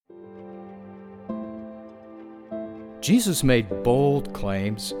Jesus made bold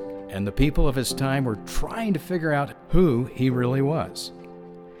claims, and the people of his time were trying to figure out who he really was.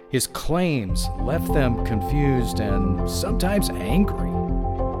 His claims left them confused and sometimes angry.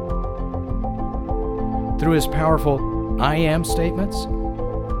 Through his powerful "I am" statements,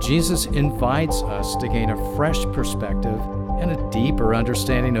 Jesus invites us to gain a fresh perspective and a deeper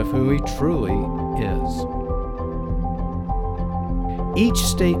understanding of who he truly is. Each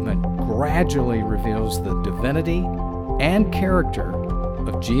statement gradually reveals the divinity and character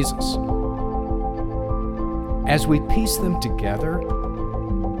of Jesus. As we piece them together,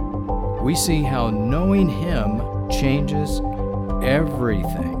 we see how knowing him changes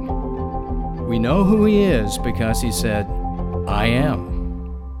everything. We know who he is because he said, "I am."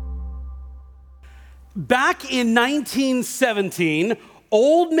 Back in 1917,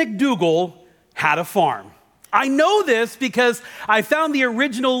 Old MacDougall had a farm. I know this because I found the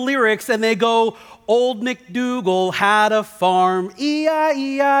original lyrics and they go, "Old MacDougall had a farm,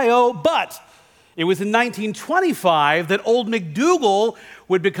 E-I-E-I-O." But it was in 1925 that Old MacDougall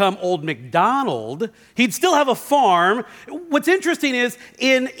would become Old MacDonald. He'd still have a farm. What's interesting is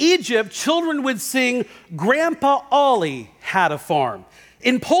in Egypt, children would sing, "Grandpa Ollie had a farm."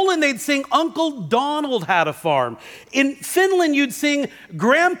 In Poland, they'd sing, "Uncle Donald had a farm." In Finland, you'd sing,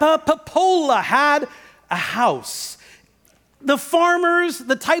 "Grandpa Papola had a house." The farmers,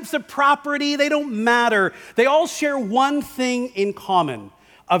 the types of property, they don't matter. They all share one thing in common: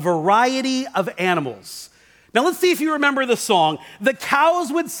 a variety of animals. Now let's see if you remember the song. The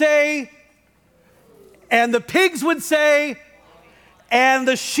cows would say, and the pigs would say, and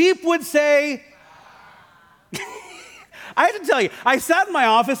the sheep would say. I have to tell you, I sat in my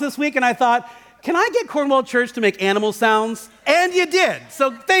office this week and I thought, can I get Cornwall Church to make animal sounds? And you did,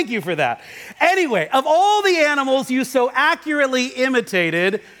 so thank you for that. Anyway, of all the animals you so accurately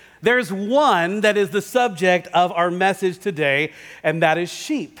imitated, there's one that is the subject of our message today, and that is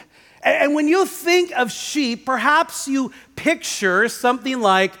sheep. And when you think of sheep, perhaps you picture something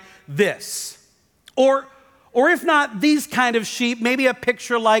like this. Or if not these kind of sheep, maybe a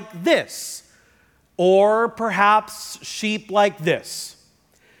picture like this. Or perhaps sheep like this.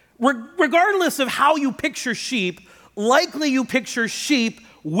 Regardless of how you picture sheep, likely you picture sheep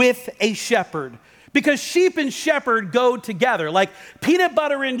with a shepherd. Because sheep and shepherd go together. Like peanut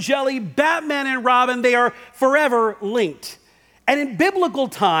butter and jelly, Batman and Robin, they are forever linked. And in biblical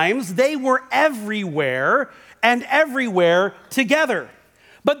times, they were everywhere and everywhere together.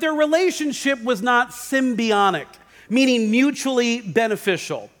 But their relationship was not symbiotic, meaning mutually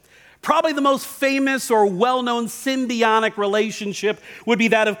beneficial. Probably the most famous or well-known symbiotic relationship would be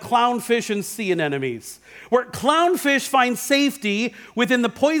that of clownfish and sea anemones, where clownfish find safety within the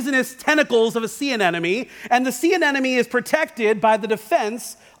poisonous tentacles of a sea anemone, and the sea anemone is protected by the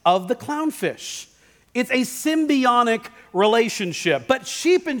defense of the clownfish. It's a symbiotic relationship. But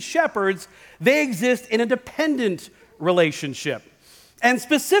sheep and shepherds, they exist in a dependent relationship. And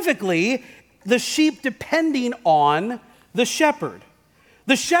specifically, the sheep depending on the shepherd.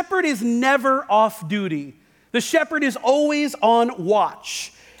 The shepherd is never off duty. The shepherd is always on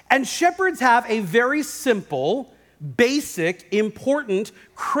watch. And shepherds have a very simple, basic, important,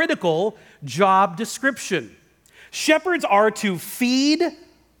 critical job description. Shepherds are to feed,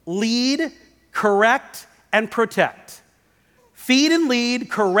 lead, correct, and protect. Feed and lead,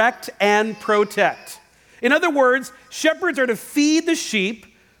 correct, and protect. In other words, shepherds are to feed the sheep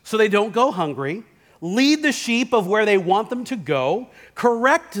so they don't go hungry, lead the sheep of where they want them to go,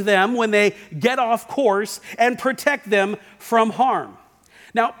 correct them when they get off course, and protect them from harm.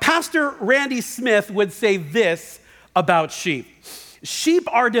 Now, Pastor Randy Smith would say this about sheep. Sheep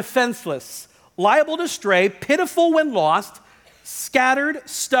are defenseless, liable to stray, pitiful when lost, scattered,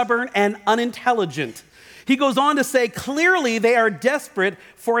 stubborn, and unintelligent. He goes on to say, clearly they are desperate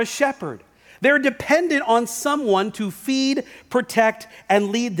for a shepherd. They're dependent on someone to feed, protect, and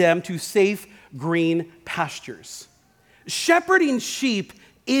lead them to safe green pastures. Shepherding sheep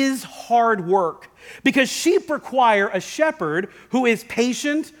is hard work because sheep require a shepherd who is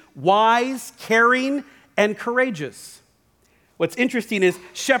patient, wise, caring, and courageous. What's interesting is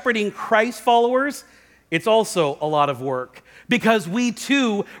shepherding Christ followers, it's also a lot of work because we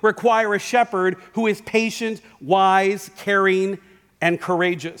too require a shepherd who is patient, wise, caring, and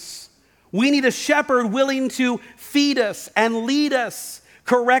courageous. We need a shepherd willing to feed us and lead us,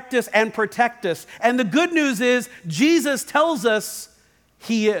 correct us, and protect us. And the good news is Jesus tells us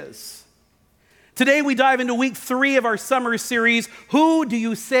he is. Today we dive into week 3 of our summer series, Who Do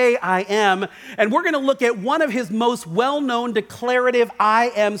You Say I Am? And we're going to look at one of his most well-known declarative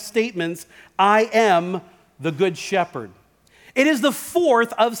I am statements, I am the Good Shepherd. It is the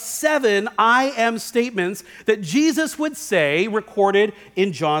fourth of 7 I am statements that Jesus would say recorded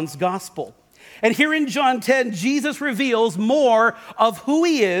in John's gospel. And here in John 10, Jesus reveals more of who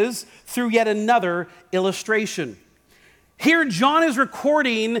he is through yet another illustration. Here, John is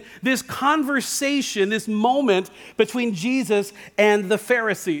recording this conversation, this moment between Jesus and the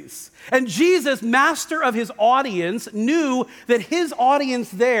Pharisees. And Jesus, master of his audience, knew that his audience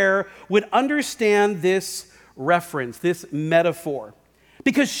there would understand this reference, this metaphor.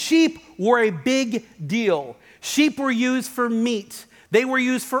 Because sheep were a big deal. Sheep were used for meat. They were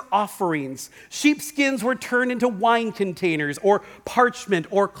used for offerings. Sheepskins were turned into wine containers or parchment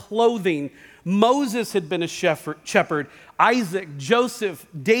or clothing. Moses had been a shepherd. Isaac, Joseph,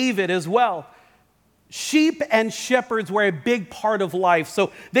 David as well. Sheep and shepherds were a big part of life,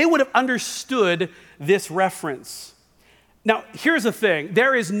 so they would have understood this reference. Now, here's the thing.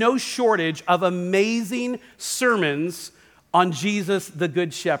 There is no shortage of amazing sermons on Jesus, the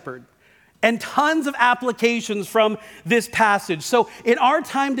Good Shepherd, and tons of applications from this passage. So in our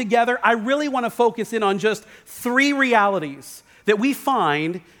time together, I really want to focus in on just 3 realities that we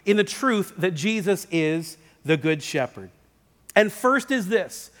find in the truth that Jesus is the Good Shepherd. And first is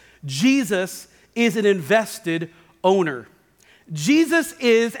this: Jesus is an invested owner. Jesus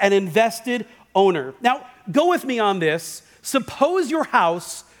is an invested owner. Now, go with me on this. Suppose your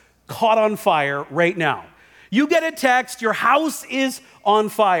house caught on fire right now. You get a text, your house is on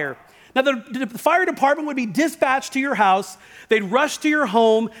fire. Now, the fire department would be dispatched to your house. They'd rush to your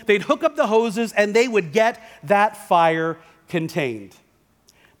home, they'd hook up the hoses, and they would get that fire contained.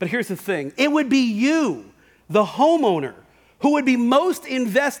 But here's the thing. It would be you, the homeowner, who would be most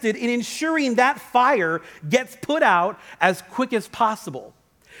invested in ensuring that fire gets put out as quick as possible.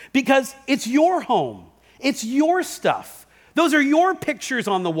 Because it's your home. It's your stuff. Those are your pictures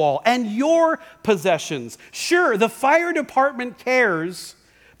on the wall and your possessions. Sure, the fire department cares,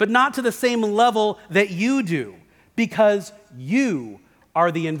 but not to the same level that you do, because you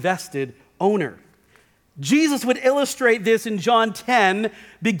are the invested owner. Jesus would illustrate this in John 10,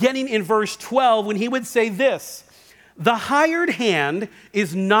 beginning in verse 12, when he would say this: "The hired hand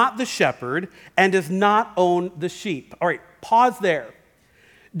is not the shepherd and does not own the sheep." All right, pause there.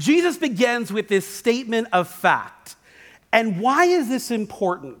 Jesus begins with this statement of fact. And why is this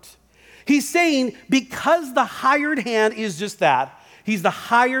important? He's saying because the hired hand is just that. He's the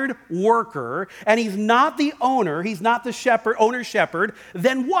hired worker, and he's not the owner, he's not the shepherd, owner-shepherd,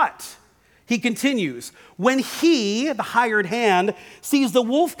 then what? He continues, when he, the hired hand, sees the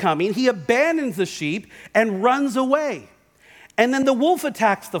wolf coming, he abandons the sheep and runs away. And then the wolf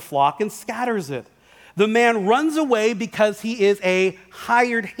attacks the flock and scatters it. The man runs away because he is a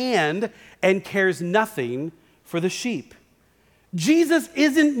hired hand and cares nothing for the sheep. Jesus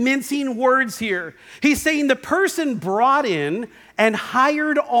isn't mincing words here. He's saying the person brought in and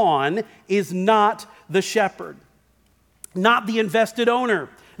hired on is not the shepherd, not the invested owner.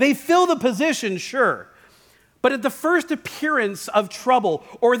 They fill the position, sure, but at the first appearance of trouble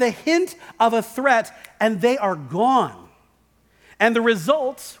or the hint of a threat, and they are gone. And the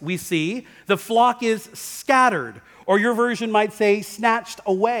result, we see, the flock is scattered, or your version might say snatched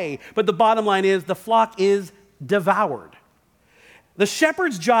away, but the bottom line is the flock is devoured. The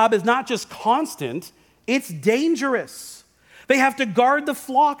shepherd's job is not just constant, it's dangerous. They have to guard the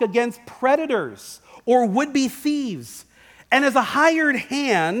flock against predators or would-be thieves. And as a hired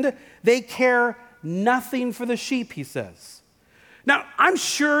hand, they care nothing for the sheep, he says. Now, I'm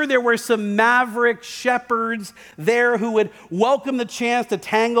sure there were some maverick shepherds there who would welcome the chance to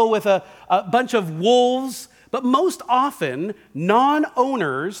tangle with a bunch of wolves, but most often,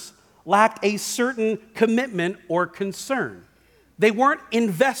 non-owners lacked a certain commitment or concern. They weren't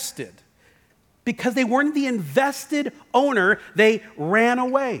invested. Because they weren't the invested owner, they ran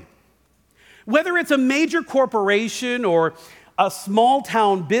away. Whether it's a major corporation or a small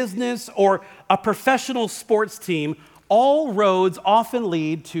town business or a professional sports team, all roads often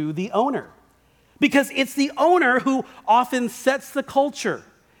lead to the owner. Because it's the owner who often sets the culture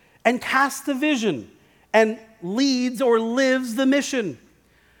and casts the vision and leads or lives the mission.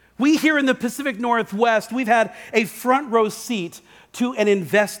 We here in the Pacific Northwest, we've had a front row seat to an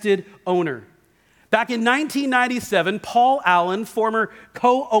invested owner. Back in 1997, Paul Allen, former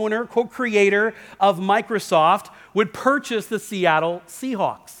co-owner, co-creator of Microsoft, would purchase the Seattle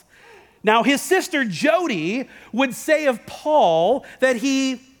Seahawks. Now, his sister Jody would say of Paul that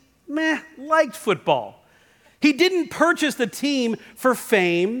he liked football. He didn't purchase the team for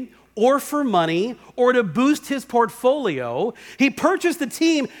fame or for money or to boost his portfolio. He purchased the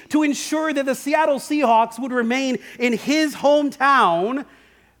team to ensure that the Seattle Seahawks would remain in his hometown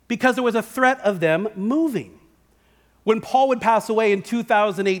because there was a threat of them moving. When Paul would pass away in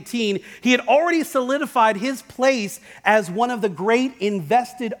 2018, he had already solidified his place as one of the great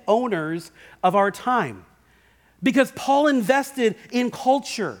invested owners of our time. Because Paul invested in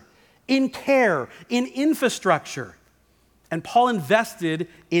culture, in care, in infrastructure, and Paul invested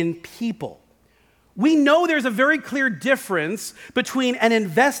in people. We know there's a very clear difference between an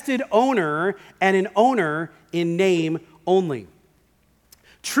invested owner and an owner in name only.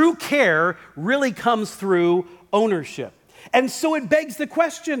 True care really comes through ownership. And so it begs the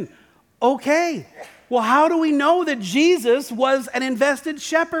question, okay, well, how do we know that Jesus was an invested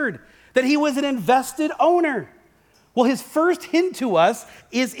shepherd, that he was an invested owner? Well, his first hint to us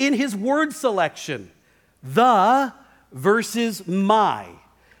is in his word selection, the versus my.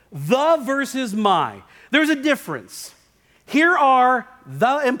 The versus my. There's a difference. Here are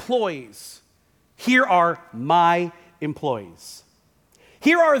the employees. Here are my employees.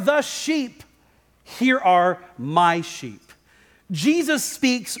 Here are the sheep. Here are my sheep. Jesus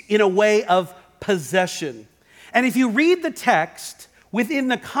speaks in a way of possession. And if you read the text within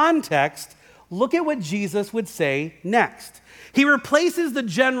the context, look at what Jesus would say next. He replaces the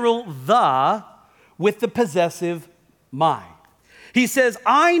general the with the possessive my. He says,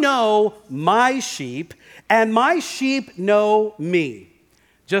 I know my sheep, and my sheep know me,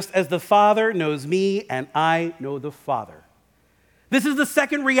 just as the Father knows me, and I know the Father. This is the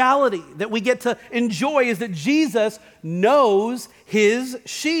second reality that we get to enjoy, is that Jesus knows his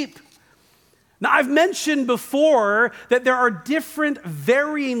sheep. Now, I've mentioned before that there are different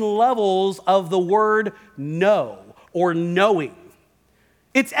varying levels of the word know or knowing.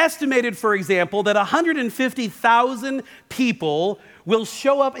 It's estimated, for example, that 150,000 people will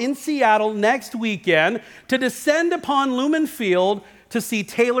show up in Seattle next weekend to descend upon Lumen Field to see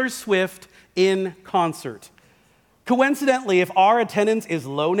Taylor Swift in concert. Coincidentally, if our attendance is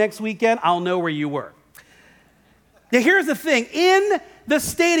low next weekend, I'll know where you were. Now, here's the thing. In the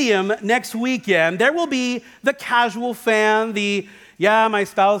stadium next weekend, there will be the casual fan, my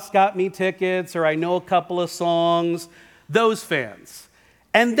spouse got me tickets, or I know a couple of songs, those fans.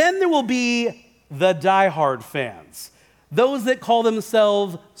 And then there will be the diehard fans, those that call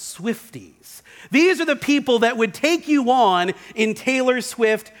themselves Swifties. These are the people that would take you on in Taylor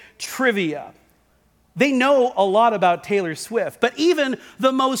Swift trivia. They know a lot about Taylor Swift, but even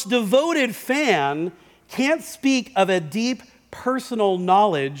the most devoted fan can't speak of a deep personal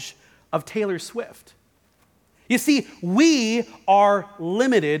knowledge of Taylor Swift. You see, we are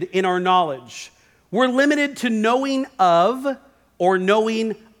limited in our knowledge. We're limited to knowing of or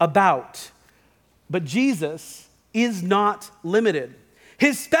knowing about. But Jesus is not limited.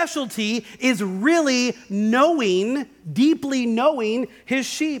 His specialty is really knowing, deeply knowing his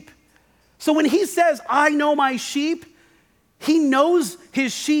sheep. So when he says, I know my sheep, he knows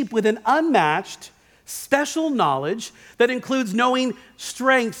his sheep with an unmatched, special knowledge that includes knowing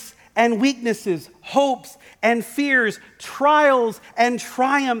strengths and weaknesses, hopes and fears, trials and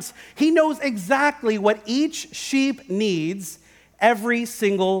triumphs. He knows exactly what each sheep needs every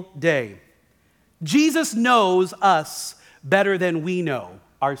single day. Jesus knows us better than we know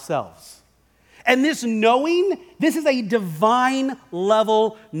ourselves. And this knowing, this is a divine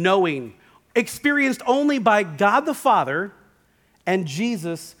level knowing, experienced only by God the Father and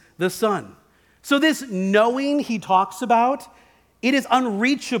Jesus the Son. So this knowing he talks about, it is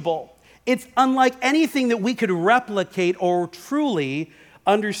unreachable. It's unlike anything that we could replicate or truly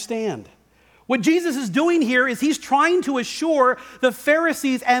understand. What Jesus is doing here is he's trying to assure the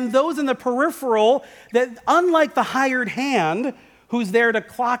Pharisees and those in the peripheral that unlike the hired hand who's there to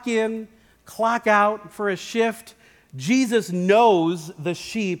clock in, clock out for a shift, Jesus knows the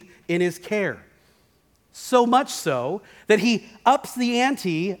sheep in his care. So much so that he ups the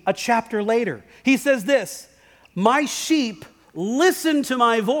ante a chapter later. He says this, my sheep listen to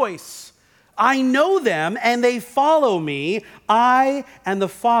my voice. I know them and they follow me. I and the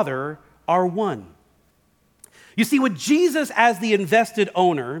Father are one. You see, with Jesus as the invested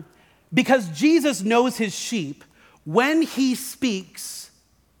owner, because Jesus knows his sheep, when he speaks,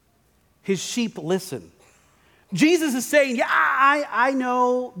 his sheep listen. Jesus is saying, I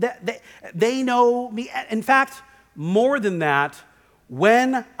know that they know me. In fact, more than that,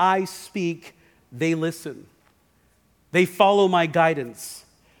 when I speak, they listen. They follow my guidance.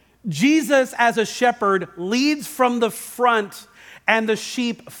 Jesus, as a shepherd, leads from the front and the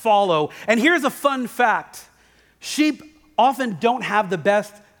sheep follow. And here's a fun fact. Sheep often don't have the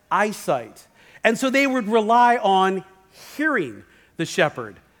best eyesight. And so they would rely on hearing the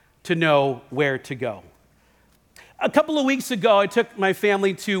shepherd to know where to go. A couple of weeks ago, I took my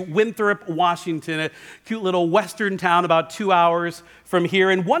family to Winthrop, Washington, a cute little western town about 2 hours from here.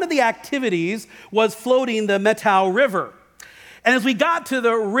 And one of the activities was floating the Methow River. And as we got to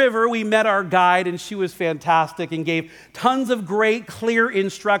the river, we met our guide, and she was fantastic and gave tons of great, clear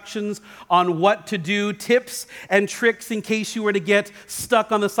instructions on what to do, tips and tricks in case you were to get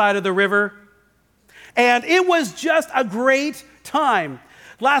stuck on the side of the river. And it was just a great time.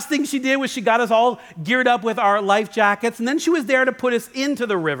 Last thing she did was she got us all geared up with our life jackets, and then she was there to put us into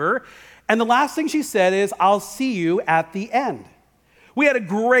the river. And the last thing she said is, "I'll see you at the end." We had a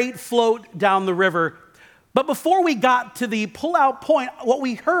great float down the river. But before we got to the pull-out point, what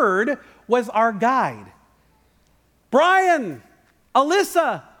we heard was our guide. "Bryon,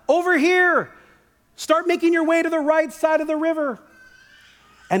 Alyssa, over here. Start making your way to the right side of the river."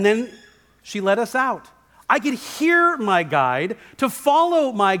 And then she let us out. I could hear my guide to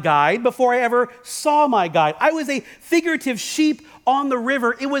follow my guide before I ever saw my guide. I was a figurative sheep on the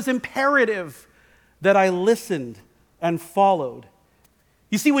river. It was imperative that I listened and followed.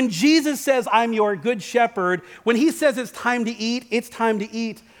 You see, when Jesus says, "I'm your good shepherd," when he says it's time to eat, it's time to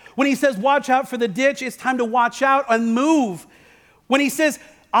eat. When he says, "Watch out for the ditch," it's time to watch out and move. When he says,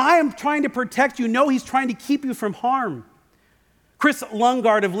 "I am trying to protect you," no, he's trying to keep you from harm. Chris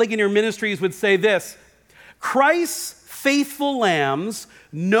Lungard of Ligonier Ministries would say this: Christ's faithful lambs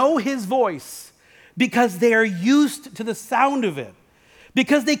know his voice because they are used to the sound of it,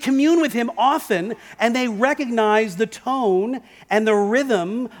 because they commune with him often and they recognize the tone and the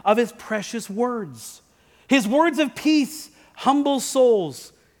rhythm of his precious words. His words of peace humble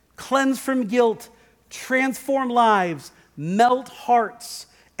souls, cleanse from guilt, transform lives, melt hearts,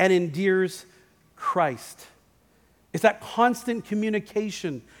 and endears Christ. It's that constant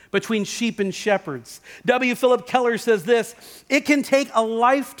communication between sheep and shepherds. W. Philip Keller says this: "It can take a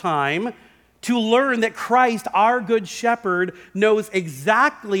lifetime to learn that Christ, our good shepherd, knows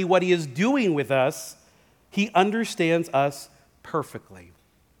exactly what he is doing with us. He understands us perfectly."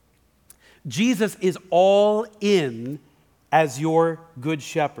 Jesus is all in as your good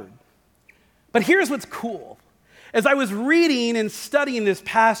shepherd. But here's what's cool. As I was reading and studying this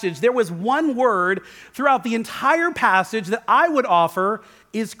passage, there was one word throughout the entire passage that I would offer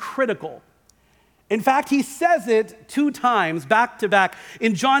is critical. In fact, he says it 2 times back to back.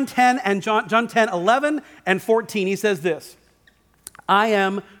 In John 10 and John 10, 11 and 14, he says this: "I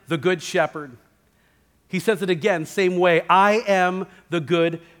am the good shepherd." He says it again, same way: "I am the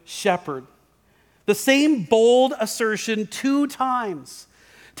good shepherd." The same bold assertion 2 times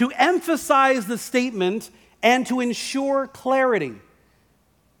to emphasize the statement and to ensure clarity.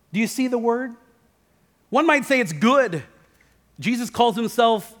 Do you see the word? One might say it's good. Jesus calls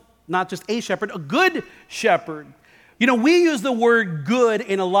himself not just a shepherd, a good shepherd. You know, we use the word good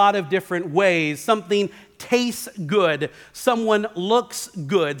in a lot of different ways. Something tastes good. Someone looks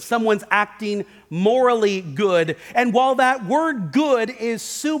good. Someone's acting morally good. And while that word good is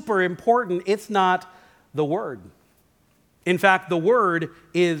super important, it's not the word. In fact, the word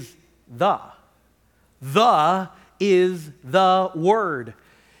is the. The is the word.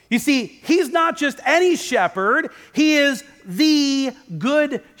 You see, he's not just any shepherd, he is the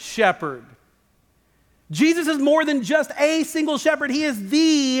good shepherd. Jesus is more than just a single shepherd, he is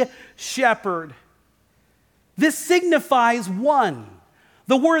the shepherd. This signifies one.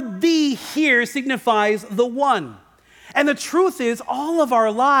 The word "the" here signifies the one. And the truth is, all of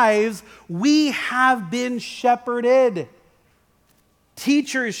our lives, we have been shepherded.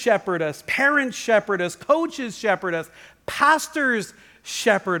 Teachers shepherd us, parents shepherd us, coaches shepherd us, pastors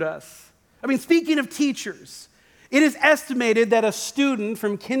shepherd us. I mean, speaking of teachers, it is estimated that a student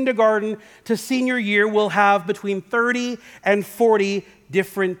from kindergarten to senior year will have between 30 and 40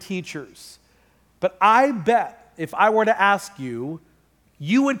 different teachers. But I bet if I were to ask you,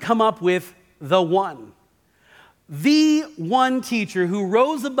 you would come up with the one. The one teacher who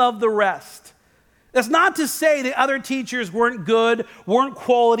rose above the rest. That's not to say that other teachers weren't good, weren't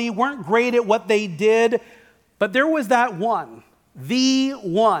quality, weren't great at what they did, but there was that one, the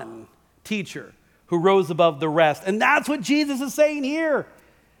one teacher who rose above the rest. And that's what Jesus is saying here.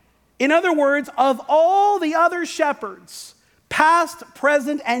 In other words, of all the other shepherds, past,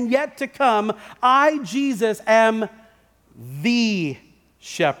 present, and yet to come, I, Jesus, am the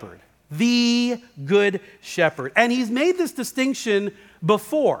shepherd, the good shepherd. And he's made this distinction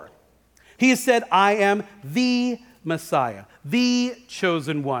before. He has said, I am the Messiah, the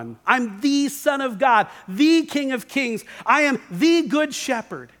chosen one. I'm the Son of God, the King of Kings. I am the good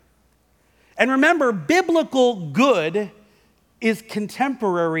shepherd. And remember, biblical good is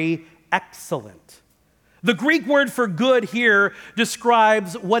contemporary excellent. The Greek word for good here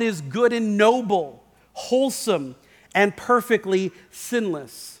describes what is good and noble, wholesome, and perfectly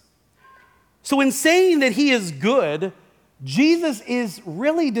sinless. So in saying that he is good, Jesus is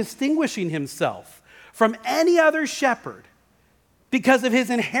really distinguishing himself from any other shepherd because of his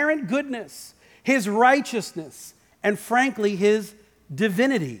inherent goodness, his righteousness, and frankly, his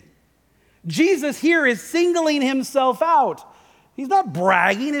divinity. Jesus here is singling himself out. He's not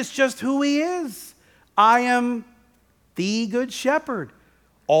bragging, it's just who he is. I am the good shepherd.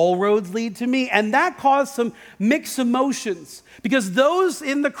 All roads lead to me. And that caused some mixed emotions because those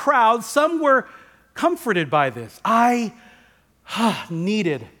in the crowd, some were comforted by this. I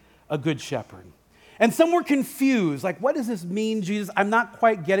needed a good shepherd. And some were confused, like, what does this mean, Jesus? I'm not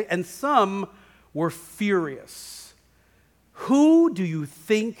quite getting it. And some were furious. Who do you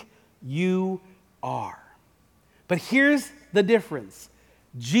think you are? But here's the difference.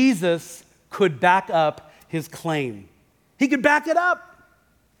 Jesus could back up his claim. He could back it up.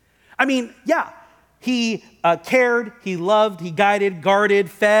 I mean, yeah, he cared, he loved, he guided,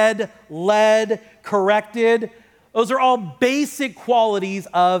 guarded, fed, led, corrected. Those are all basic qualities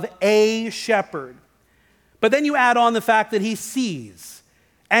of a shepherd. But then you add on the fact that he sees,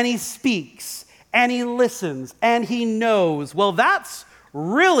 and he speaks, and he listens, and he knows. Well, that's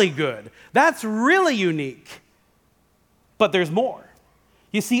really good. That's really unique. But there's more.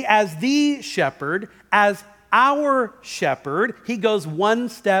 You see, as the shepherd, as our shepherd, he goes one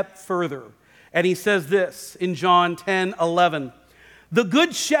step further. And he says this in John 10:11. The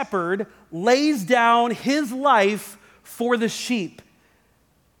good shepherd lays down his life for the sheep.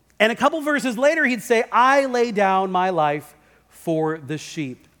 And a couple verses later, he'd say, I lay down my life for the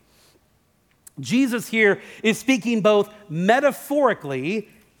sheep. Jesus here is speaking both metaphorically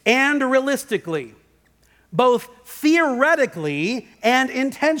and realistically, both theoretically and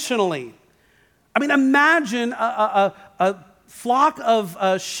intentionally. I mean, imagine a flock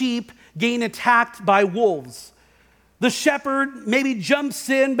of sheep getting attacked by wolves. The shepherd maybe jumps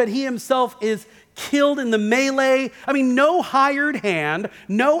in, but he himself is killed in the melee. I mean, no hired hand,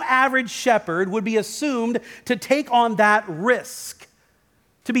 no average shepherd would be assumed to take on that risk,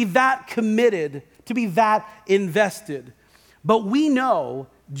 to be that committed, to be that invested. But we know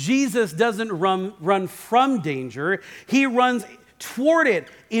Jesus doesn't run from danger. He runs toward it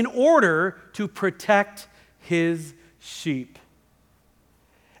in order to protect his sheep.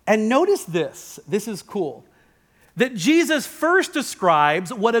 And notice this is cool, that Jesus first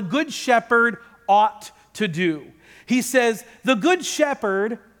describes what a good shepherd ought to do. He says, the good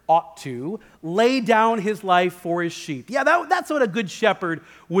shepherd ought to lay down his life for his sheep. Yeah, that's what a good shepherd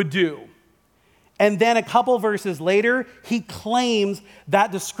would do. And then a couple verses later, he claims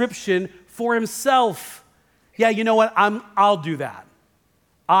that description for himself. Yeah, you know what? I'll do that.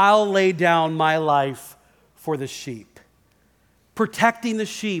 I'll lay down my life for the sheep. Protecting the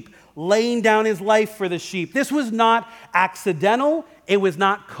sheep, laying down his life for the sheep. This was not accidental. It was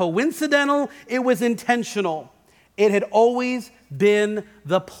not coincidental. It was intentional. It had always been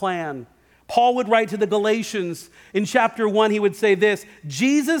the plan. Paul would write to the Galatians in chapter 1, he would say this,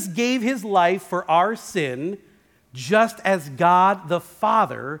 Jesus gave his life for our sin just as God the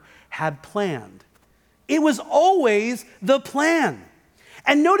Father had planned. It was always the plan.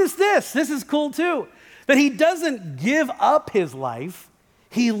 And notice this is cool too, that he doesn't give up his life,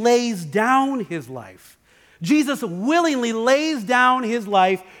 he lays down his life. Jesus willingly lays down his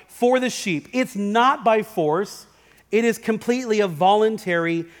life for the sheep. It's not by force, it is completely a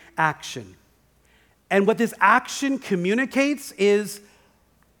voluntary action. And what this action communicates is,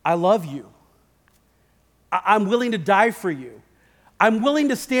 I love you. I'm willing to die for you. I'm willing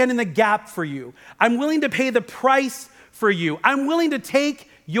to stand in the gap for you. I'm willing to pay the price for you. I'm willing to take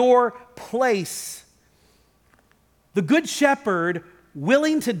your place. The good shepherd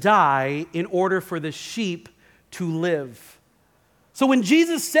willing to die in order for the sheep to live. So when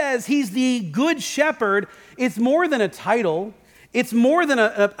Jesus says he's the good shepherd, it's more than a title. It's more than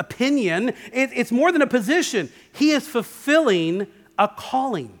an opinion. It's more than a position. He is fulfilling a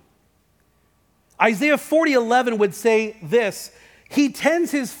calling. Isaiah 40:11 would say this, he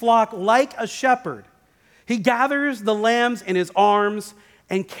tends his flock like a shepherd. He gathers the lambs in his arms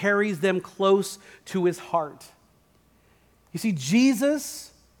and carries them close to his heart. You see,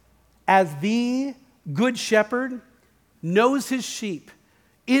 Jesus, as the good shepherd, knows his sheep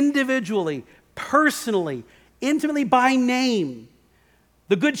individually, personally, intimately by name.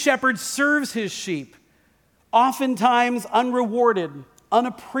 The good shepherd serves his sheep, oftentimes unrewarded,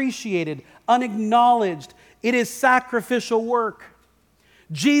 unappreciated, unacknowledged. It is sacrificial work.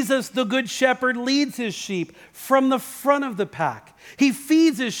 Jesus, the good shepherd, leads his sheep from the front of the pack. He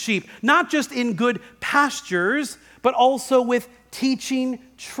feeds his sheep, not just in good pastures, but also with teaching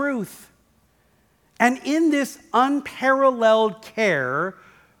truth. And in this unparalleled care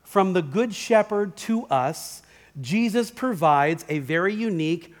from the Good Shepherd to us, Jesus provides a very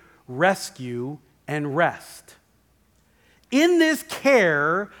unique rescue and rest. In this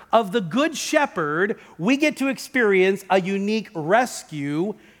care of the Good Shepherd, we get to experience a unique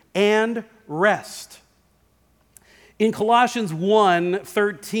rescue and rest. In Colossians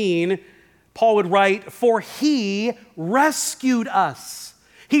 1:13, Paul would write, "For he rescued us.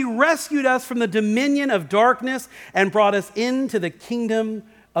 He rescued us from the dominion of darkness and brought us into the kingdom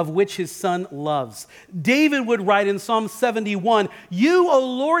of which his Son loves." David would write in Psalm 71, "You, O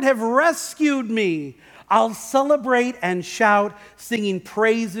Lord, have rescued me. I'll celebrate and shout, singing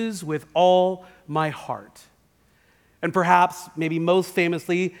praises with all my heart." And perhaps, maybe most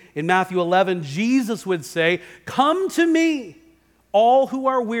famously, in Matthew 11, Jesus would say, "Come to me, all who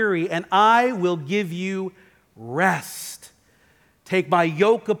are weary, and I will give you rest. Take my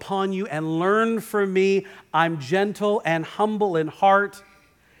yoke upon you and learn from me. I'm gentle and humble in heart,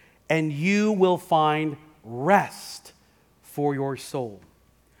 and you will find rest for your soul."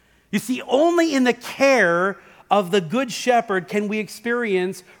 You see, only in the care of the Good Shepherd can we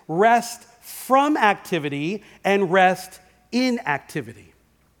experience rest from activity and rest in activity.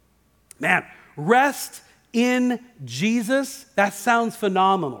 Man, rest in Jesus, that sounds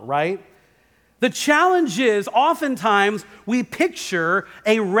phenomenal, right? The challenge is oftentimes we picture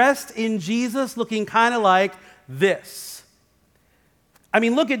a rest in Jesus looking kind of like this. I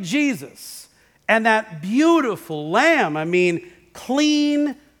mean, look at Jesus and that beautiful lamb. I mean,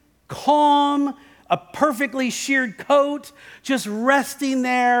 clean, calm, a perfectly sheared coat, just resting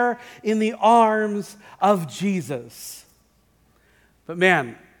there in the arms of Jesus. But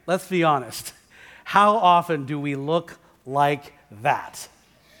man, let's be honest. How often do we look like that?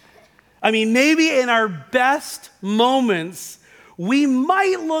 I mean, maybe in our best moments, we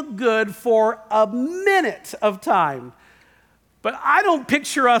might look good for a minute of time. But I don't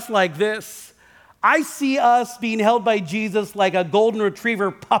picture us like this. I see us being held by Jesus like a golden retriever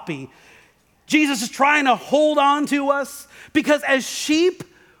puppy. Jesus is trying to hold on to us because as sheep,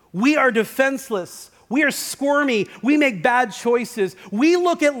 we are defenseless. We are squirmy. We make bad choices. We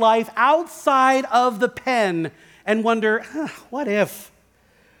look at life outside of the pen and wonder, what if?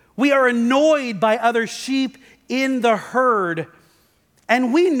 We are annoyed by other sheep in the herd.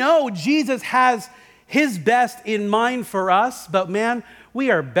 And we know Jesus has his best in mind for us, but man,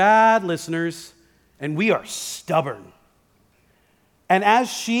 we are bad listeners and we are stubborn. And as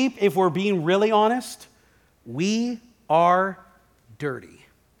sheep, if we're being really honest, we are dirty.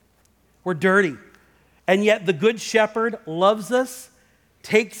 We're dirty. And yet the Good Shepherd loves us,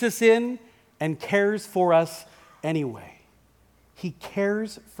 takes us in, and cares for us anyway. He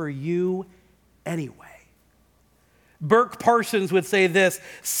cares for you anyway. Burke Parsons would say this: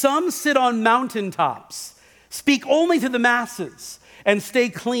 "Some sit on mountaintops, speak only to the masses, and stay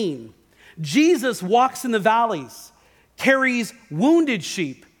clean. Jesus walks in the valleys, carries wounded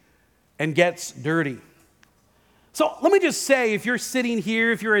sheep, and gets dirty." So let me just say, if you're sitting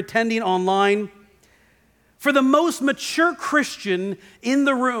here, if you're attending online, for the most mature Christian in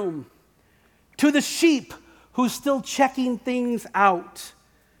the room, to the sheep who's still checking things out,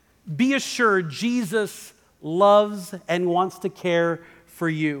 be assured Jesus loves and wants to care for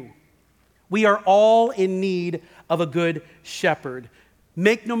you. We are all in need of a good shepherd.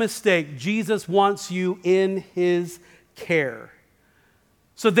 Make no mistake, Jesus wants you in his care.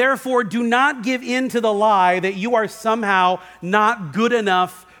 So therefore, do not give in to the lie that you are somehow not good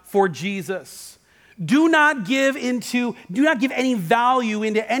enough for Jesus. Do not give any value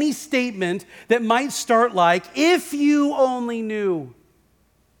into any statement that might start like, "if you only knew,"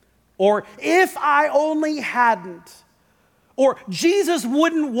 or "if I only hadn't," or "Jesus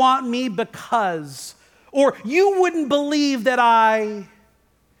wouldn't want me because," or "you wouldn't believe that I."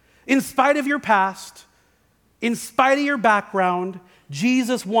 In spite of your past, in spite of your background,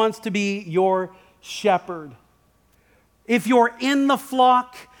 Jesus wants to be your shepherd. If you're in the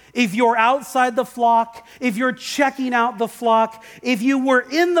flock, if you're outside the flock, if you're checking out the flock, if you were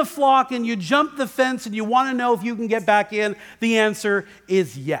in the flock and you jumped the fence and you want to know if you can get back in, the answer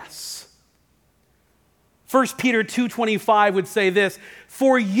is yes. 1 Peter 2:25 would say this: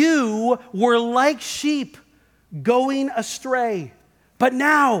 "For you were like sheep going astray, but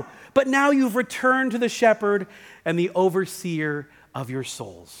now you've returned to the shepherd and the overseer of your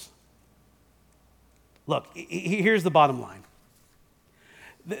souls." Look, here's the bottom line.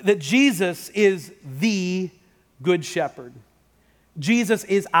 That Jesus is the Good Shepherd. Jesus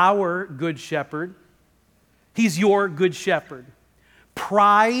is our Good Shepherd. He's your Good Shepherd.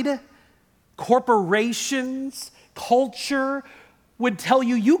 Pride, corporations, culture would tell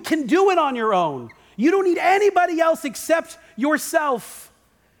you you can do it on your own. You don't need anybody else except yourself.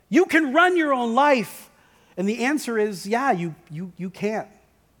 You can run your own life. And the answer is, yeah, you can.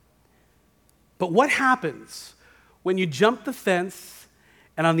 But what happens when you jump the fence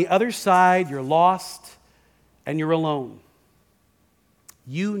and on the other side you're lost and you're alone?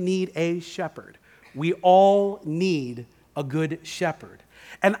 You need a shepherd. We all need a good shepherd.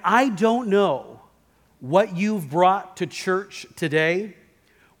 And I don't know what you've brought to church today,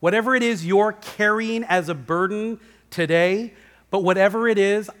 whatever it is you're carrying as a burden today, but whatever it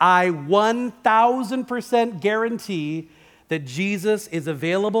is, I 1,000% guarantee that Jesus is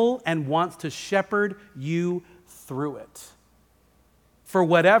available and wants to shepherd you through it. For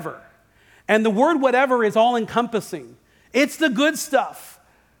whatever. And the word whatever is all-encompassing. It's the good stuff.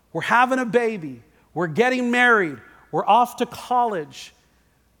 We're having a baby. We're getting married. We're off to college.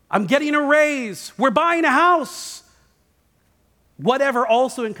 I'm getting a raise. We're buying a house. Whatever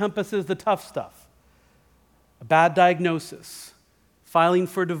also encompasses the tough stuff. A bad diagnosis, filing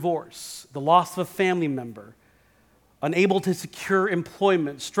for divorce, the loss of a family member, unable to secure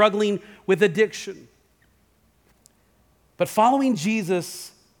employment, struggling with addiction. But following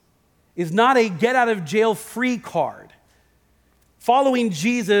Jesus is not a get-out-of-jail-free card. Following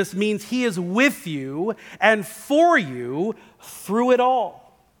Jesus means he is with you and for you through it all.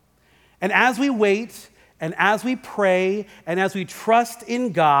 And as we wait, and as we pray, and as we trust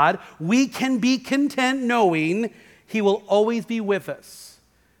in God, we can be content knowing he will always be with us,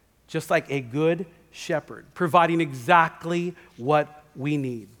 just like a good shepherd, providing exactly what we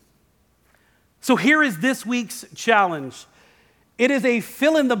need. So here is this week's challenge. It is a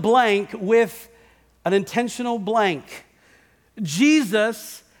fill in the blank with an intentional blank.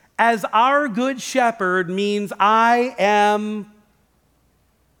 Jesus, as our good shepherd, means I am,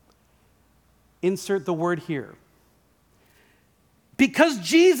 insert the word here. Because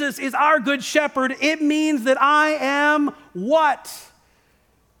Jesus is our good shepherd, it means that I am what?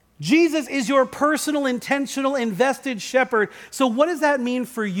 Jesus is your personal, intentional, invested shepherd. So what does that mean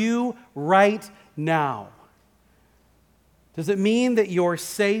for you right now? Does it mean that you're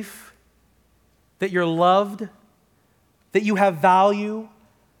safe, that you're loved, that you have value,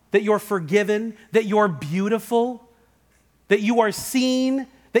 that you're forgiven, that you're beautiful, that you are seen,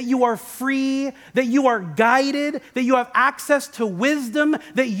 that you are free, that you are guided, that you have access to wisdom,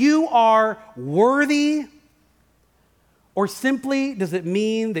 that you are worthy? Or simply, does it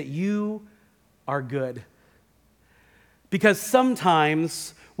mean that you are good? Because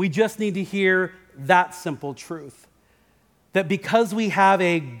sometimes we just need to hear that simple truth, that because we have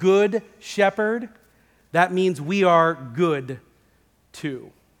a good shepherd, that means we are good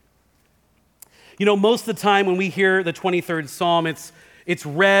too. You know, most of the time when we hear the 23rd Psalm, it's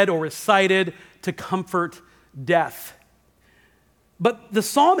read or recited to comfort death. But the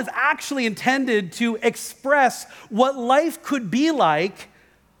psalm is actually intended to express what life could be like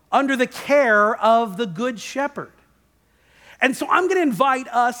under the care of the Good Shepherd. And so I'm going to invite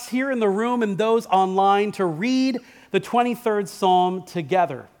us here in the room and those online to read the 23rd Psalm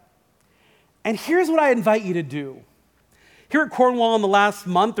together. And here's what I invite you to do. Here at Cornwall in the last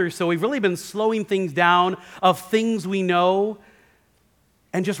month or so, we've really been slowing things down of things we know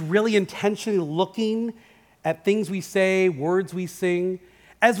and just really intentionally looking at things we say, words we sing.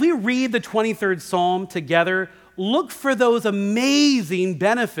 As we read the 23rd Psalm together, look for those amazing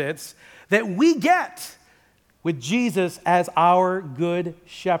benefits that we get with Jesus as our good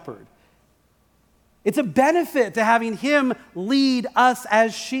shepherd. It's a benefit to having him lead us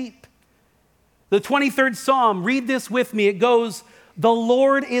as sheep. The 23rd Psalm, read this with me. It goes, "The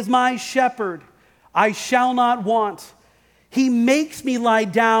Lord is my shepherd, I shall not want. He makes me lie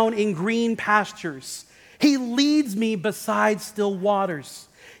down in green pastures. He leads me beside still waters.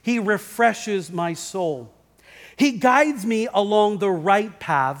 He refreshes my soul. He guides me along the right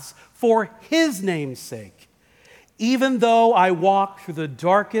paths for his name's sake. Even though I walk through the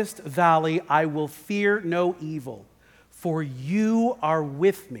darkest valley, I will fear no evil, for you are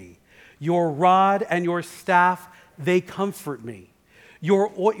with me. Your rod and your staff, they comfort me. You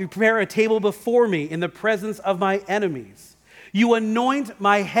prepare a table before me in the presence of my enemies. You anoint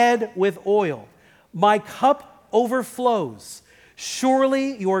my head with oil. My cup overflows.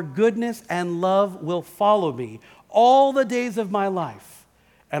 Surely your goodness and love will follow me all the days of my life,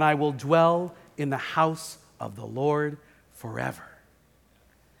 and I will dwell in the house of the Lord forever."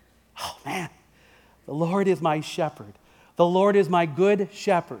 Oh man, the Lord is my shepherd. The Lord is my good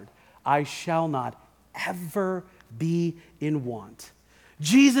shepherd. I shall not ever be in want.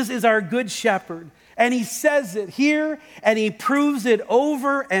 Jesus is our good shepherd, and he says it here, and he proves it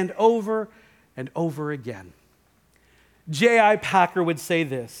over and over and over again. J.I. Packer would say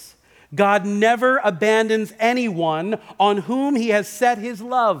this: God never abandons anyone on whom he has set his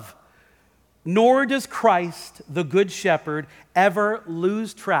love, nor does Christ, the Good Shepherd, ever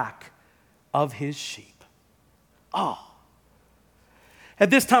lose track of his sheep. Oh. At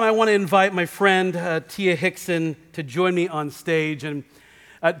this time, I want to invite my friend Tia Hickson to join me on stage. And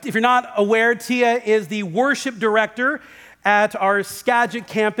if you're not aware, Tia is the worship director at our Skagit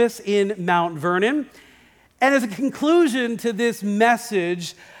campus in Mount Vernon. And as a conclusion to this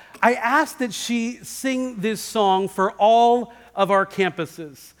message, I asked that she sing this song for all of our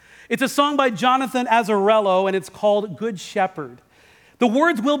campuses. It's a song by Jonathan Azzarello, and it's called Good Shepherd. The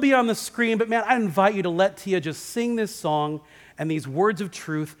words will be on the screen, but man, I invite you to let Tia just sing this song and these words of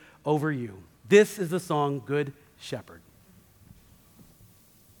truth over you. This is the song, Good Shepherd.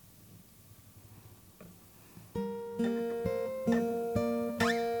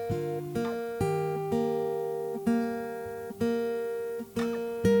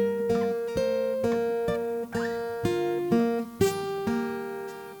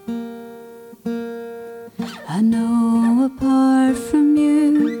 I know apart from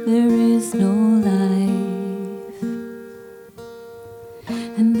you there is no life,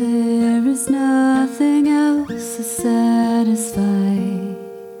 and there is nothing else that satisfies.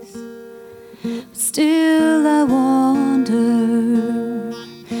 But still I wander,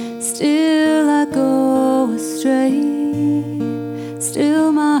 still I go astray,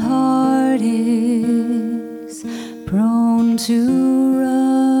 still my heart is prone to run.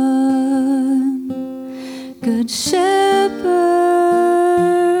 Good Shepherd,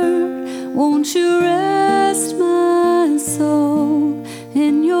 won't you rest my soul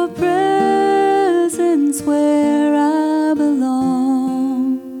in your presence where I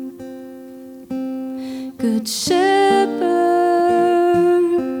belong? Good Shepherd,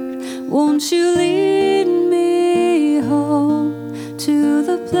 won't you lead me home to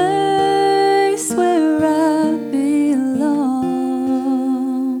the place where I belong?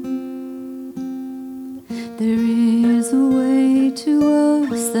 There is a way to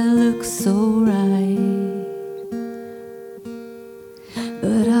us that looks so right,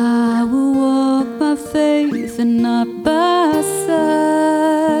 but I will walk by faith and not by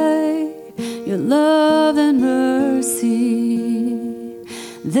sight. Your love and mercy,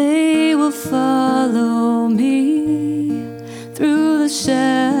 they will follow me through the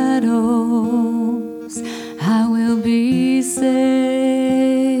shadows. I will be safe.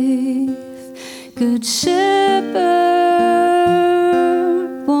 Good Shepherd,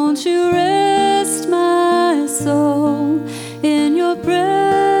 won't you rest my soul in your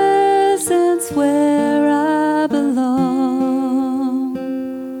presence where I belong?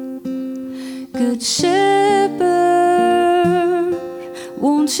 Good Shepherd,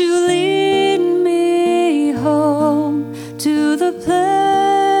 won't you lead me home to the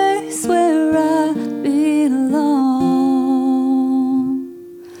place where I belong?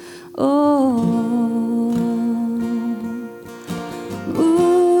 Oh.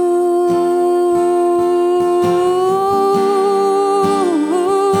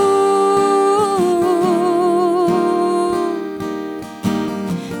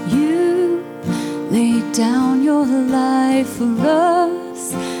 Down your life for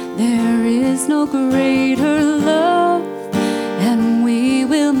us, there is no greater love, and we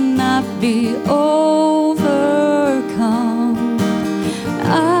will not be overcome.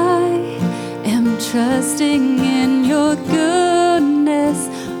 I am trusting in your goodness,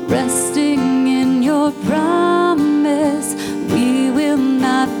 resting in your promise. We will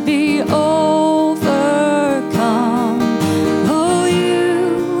not be overcome. Oh,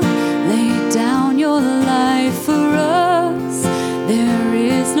 you lay down your life for us. There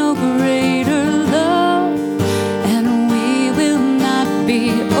is no greater love, and we will not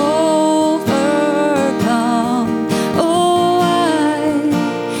be overcome. Oh, I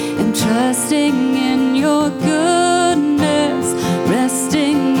am trusting in your goodness,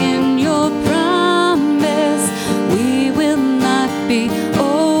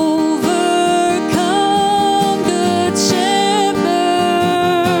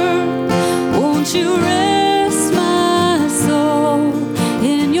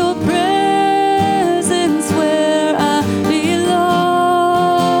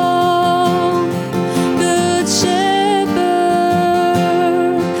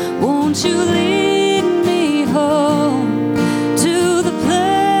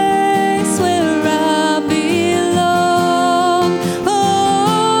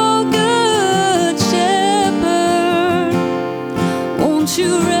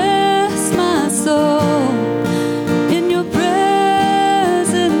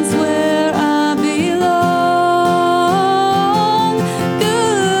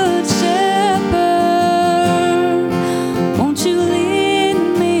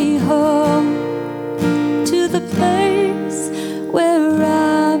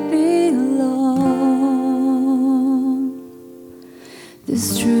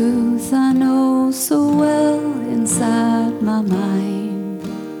 truth I know so well inside my mind.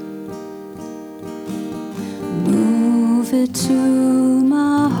 Move it to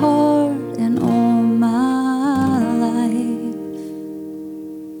my heart and all my life.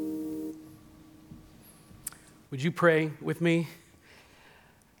 Would you pray with me?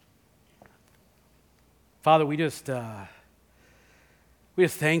 Father, we just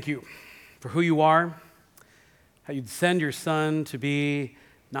thank you for who you are, how you'd send your son to be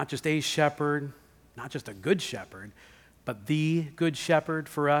not just a shepherd, not just a good shepherd, but the good shepherd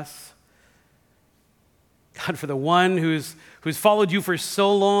for us. God, for the one who's followed you for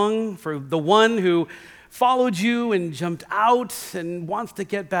so long, for the one who followed you and jumped out and wants to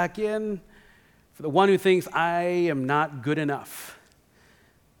get back in, for the one who thinks, I am not good enough.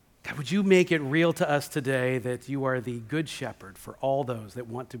 God, would you make it real to us today that you are the good shepherd for all those that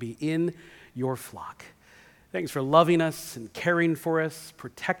want to be in your flock. Thanks for loving us and caring for us,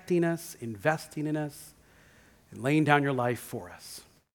 protecting us, investing in us, and laying down your life for us.